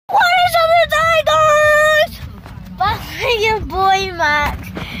Max,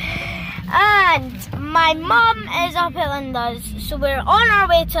 and my mum is up at Linda's, so we're on our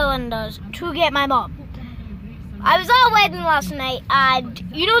way to Linda's to get my mum. I was at a wedding last night, and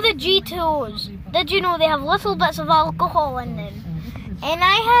you know the G2s? Did you know they have little bits of alcohol in them? And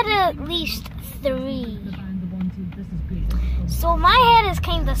I had at least 3. So my head is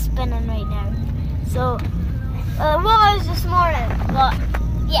kind of spinning right now. So it was this morning, but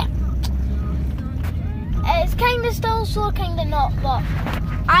yeah. It's kind of still sore, kind of not, but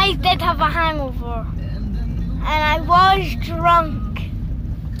I did have a hangover. And I was drunk.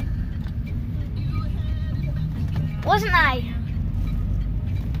 Wasn't I?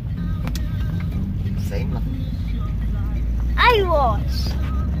 Same. I was.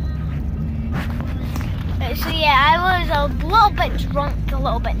 So yeah, I was a little bit drunk, a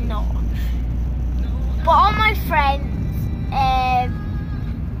little bit not. But all my friends,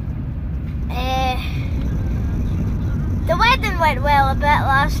 the wedding went well a bit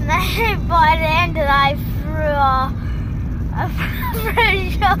last night, but at the end of it, I threw a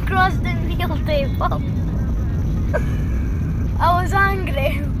fridge across the meal table. I was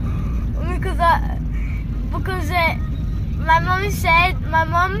angry because my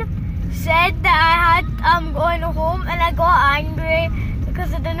mum said that I'm going home, and I got angry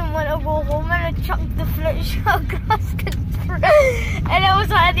because I didn't want to go home, and I chucked the fruit shoot across the fruit. And it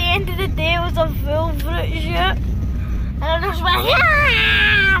was at the end of the day, it was a full fruit shoot. And I just went,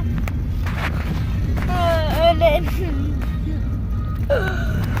 yeah! And then,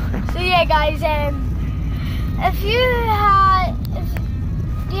 so yeah guys,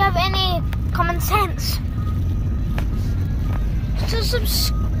 do you have any common sense? So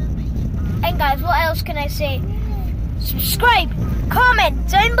and guys, what else can I say? Subscribe, comment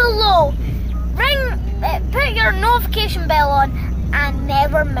down below, put your notification bell on, and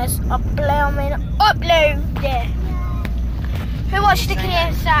never miss a blooming upload. Who watched the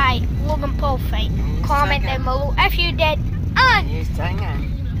KSI Logan Paul fight? Comment down below if you did. And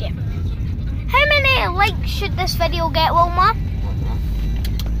yeah. How many likes should this video get, Wilma?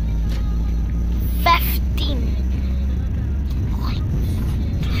 15.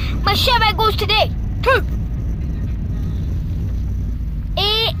 My shout out goes today to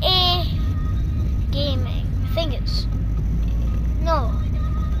AA Gaming. I think it's no.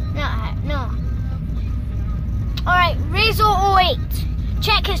 Alright, Razo08.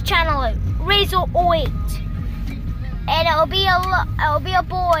 Check his channel out. Razo08. And it'll be a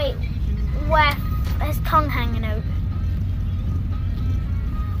boy with his tongue hanging out.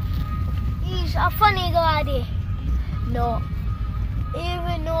 He's a funny laddie. No.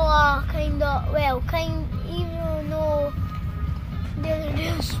 Even though even though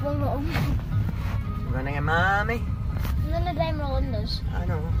they're swung on. Running a mommy? None of them are Linda's. I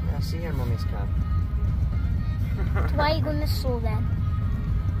know, I see your mummy's car. So why are you going this slow then?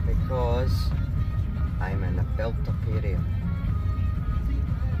 Because I'm in a built-up area.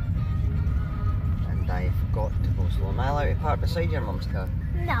 And I've got to go slow. Am I allowed to park beside your mum's car?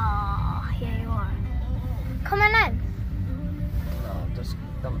 No, here you are. Come on in. No, just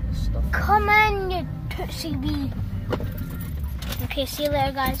dump the stuff. Come in, you tootsie wee. Okay, see you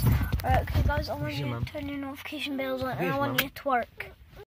later guys. Alright, okay guys, I want you to turn your notification bells on and I want you to twerk.